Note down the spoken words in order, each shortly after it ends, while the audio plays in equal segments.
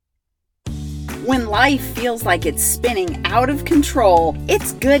When life feels like it's spinning out of control,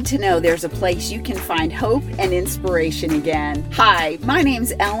 it's good to know there's a place you can find hope and inspiration again. Hi, my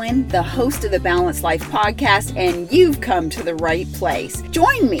name's Ellen, the host of the Balanced Life podcast, and you've come to the right place.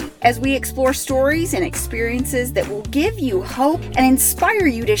 Join me as we explore stories and experiences that will give you hope and inspire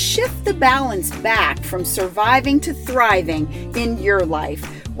you to shift the balance back from surviving to thriving in your life.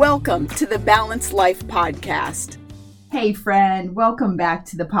 Welcome to the Balanced Life podcast. Hey friend, welcome back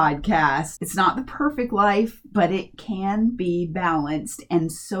to the podcast. It's not the perfect life, but it can be balanced and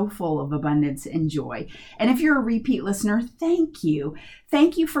so full of abundance and joy. And if you're a repeat listener, thank you.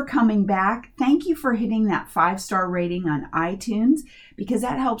 Thank you for coming back. Thank you for hitting that 5-star rating on iTunes, because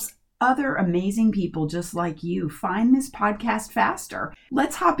that helps other amazing people just like you find this podcast faster.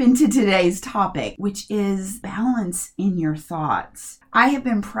 Let's hop into today's topic, which is balance in your thoughts. I have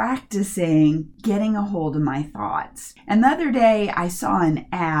been practicing getting a hold of my thoughts. And the other day I saw an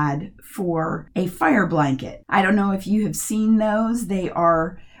ad for a fire blanket. I don't know if you have seen those. They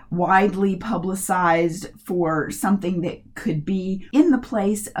are widely publicized for something that could be in the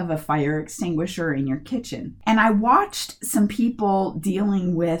place of a fire extinguisher in your kitchen. And I watched some people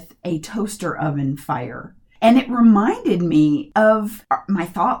dealing with a toaster oven fire. And it reminded me of my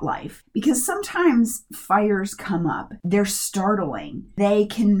thought life, because sometimes fires come up. They're startling. They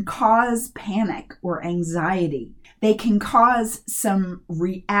can cause panic or anxiety. They can cause some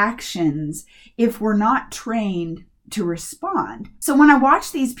reactions if we're not trained to respond. So when I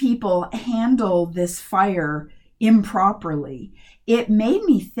watch these people handle this fire improperly, it made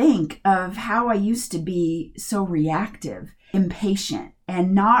me think of how I used to be so reactive, impatient,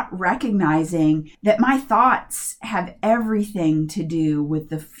 and not recognizing that my thoughts have everything to do with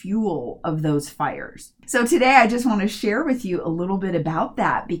the fuel of those fires. So today I just want to share with you a little bit about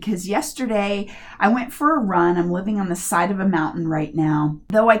that, because yesterday I went for a run. I'm living on the side of a mountain right now.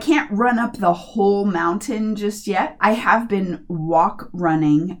 Though I can't run up the whole mountain just yet, I have been walk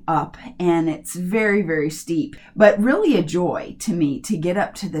running up, and it's very, very steep, but really a joy to me to get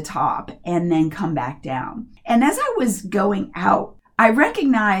up to the top and then come back down. And as I was going out, I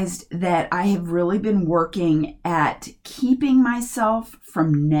recognized that I have really been working at keeping myself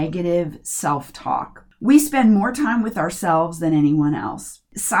from negative self-talk. We spend more time with ourselves than anyone else.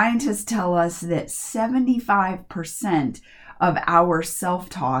 Scientists tell us that 75% of our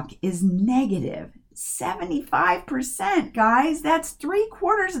self-talk is negative. 75%, guys. That's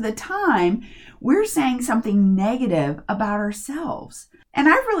 3/4 of the time we're saying something negative about ourselves. And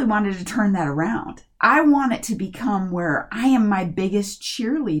I really wanted to turn that around. I want it to become where I am my biggest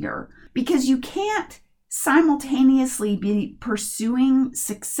cheerleader, because you can't simultaneously be pursuing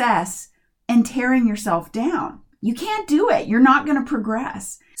success and tearing yourself down. You can't do it. You're not going to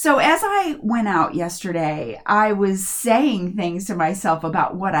progress. So as I went out yesterday, I was saying things to myself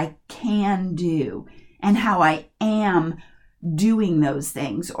about what I can do and how I am doing those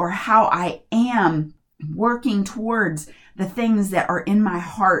things, or how I am working towards the things that are in my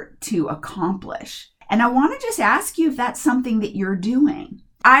heart to accomplish. And I want to just ask you if that's something that you're doing.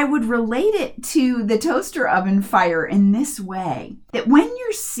 I would relate it to the toaster oven fire in this way, that when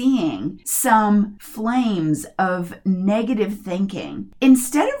you're seeing some flames of negative thinking,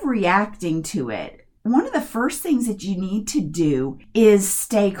 instead of reacting to it, one of the first things that you need to do is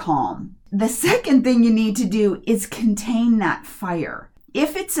stay calm. The second thing you need to do is contain that fire.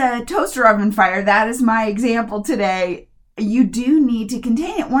 If it's a toaster oven fire, that is my example today, you do need to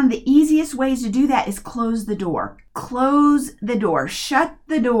contain it. One of the easiest ways to do that is close the door. Close the door, shut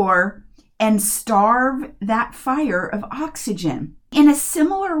the door, and starve that fire of oxygen. In a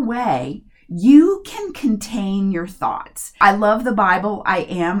similar way, you can contain your thoughts. I love the Bible. I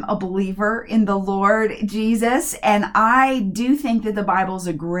am a believer in the Lord Jesus, and I do think that the Bible is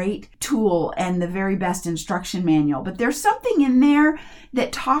a great tool and the very best instruction manual. But there's something in there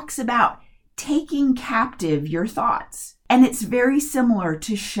that talks about taking captive your thoughts. And it's very similar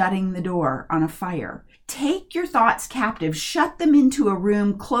to shutting the door on a fire. Take your thoughts captive, shut them into a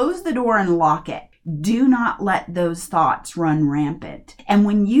room, close the door and lock it. Do not let those thoughts run rampant. And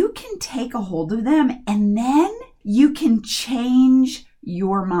when you can take a hold of them, and then you can change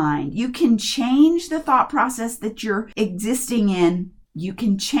your mind. You can change the thought process that you're existing in. You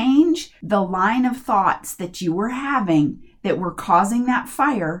can change the line of thoughts that you were having that were causing that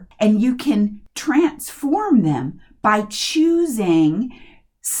fire, and you can transform them by choosing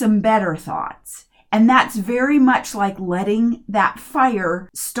some better thoughts. And that's very much like letting that fire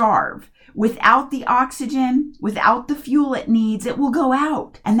starve. Without the oxygen, without the fuel it needs, it will go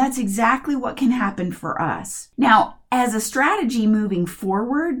out. And that's exactly what can happen for us. Now, as a strategy moving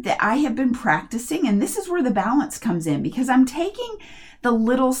forward that I have been practicing, and this is where the balance comes in, because I'm taking the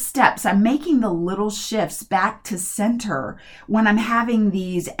little steps. I'm making the little shifts back to center when I'm having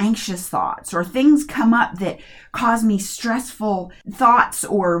these anxious thoughts or things come up that cause me stressful thoughts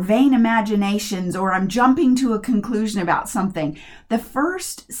or vain imaginations, or I'm jumping to a conclusion about something. The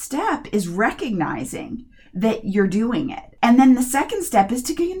first step is recognizing that you're doing it. And then the second step is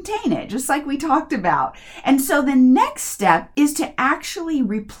to contain it, just like we talked about. And so the next step is to actually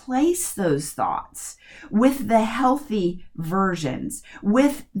replace those thoughts with the healthy versions,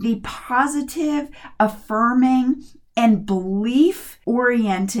 with the positive, affirming, and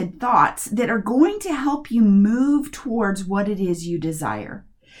belief-oriented thoughts that are going to help you move towards what it is you desire.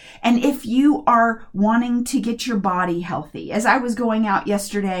 And if you are wanting to get your body healthy, as I was going out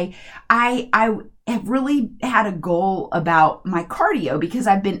yesterday, I have really had a goal about my cardio because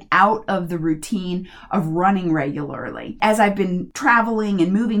I've been out of the routine of running regularly. As I've been traveling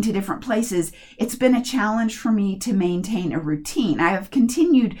and moving to different places, it's been a challenge for me to maintain a routine. I have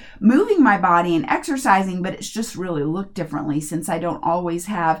continued moving my body and exercising, but it's just really looked differently since I don't always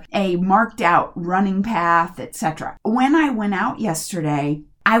have a marked out running path, etc. When I went out yesterday,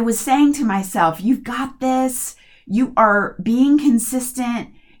 I was saying to myself, you've got this. You are being consistent.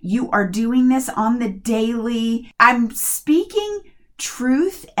 You are doing this on the daily. I'm speaking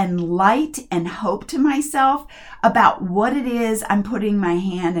truth and light and hope to myself about what it is I'm putting my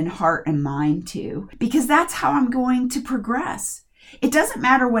hand and heart and mind to, because that's how I'm going to progress. It doesn't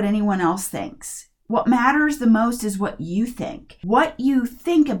matter what anyone else thinks. What matters the most is what you think. What you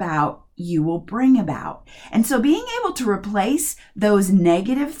think about, you will bring about. And so being able to replace those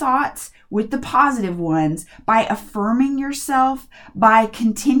negative thoughts with the positive ones by affirming yourself, by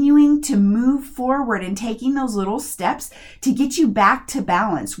continuing to move forward and taking those little steps to get you back to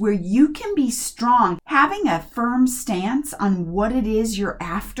balance where you can be strong, having a firm stance on what it is you're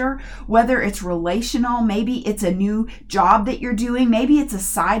after, whether it's relational, maybe it's a new job that you're doing, maybe it's a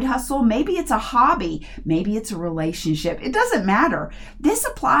side hustle, maybe it's a hobby, maybe it's a relationship. It doesn't matter. This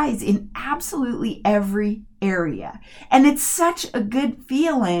applies in absolutely every area. And it's such a good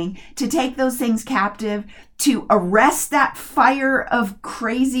feeling to take those things captive, to arrest that fire of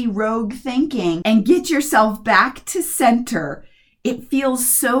crazy rogue thinking and get yourself back to center. It feels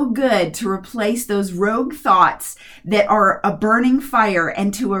so good to replace those rogue thoughts that are a burning fire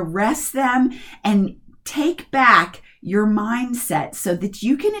and to arrest them and take back your mindset so that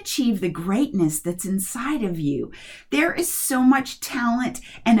you can achieve the greatness that's inside of you. There is so much talent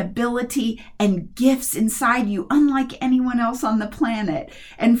and ability and gifts inside you, unlike anyone else on the planet.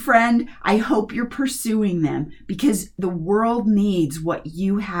 And friend, I hope you're pursuing them because the world needs what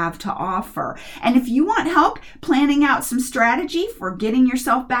you have to offer. And if you want help planning out some strategy for getting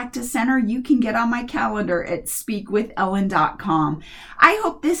yourself back to center, you can get on my calendar at speakwithellen.com. I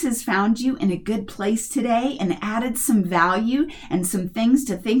hope this has found you in a good place today and added some value and some things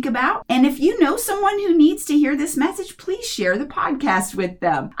to think about. And if you know someone who needs to hear this message, please share the podcast with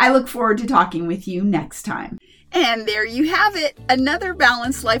them. I look forward to talking with you next time. And there you have it, another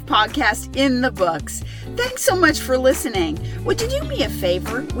Balanced Life podcast in the books. Thanks so much for listening. Would you do me a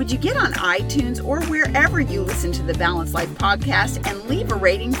favor? Would you get on iTunes or wherever you listen to the Balanced Life podcast and leave a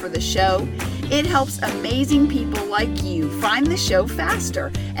rating for the show? It helps amazing people like you find the show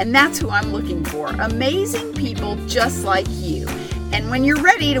faster. And that's who I'm looking for, amazing people just like you. And when you're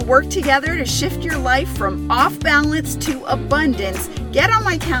ready to work together to shift your life from off balance to abundance, get on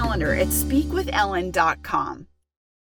my calendar at speakwithellen.com.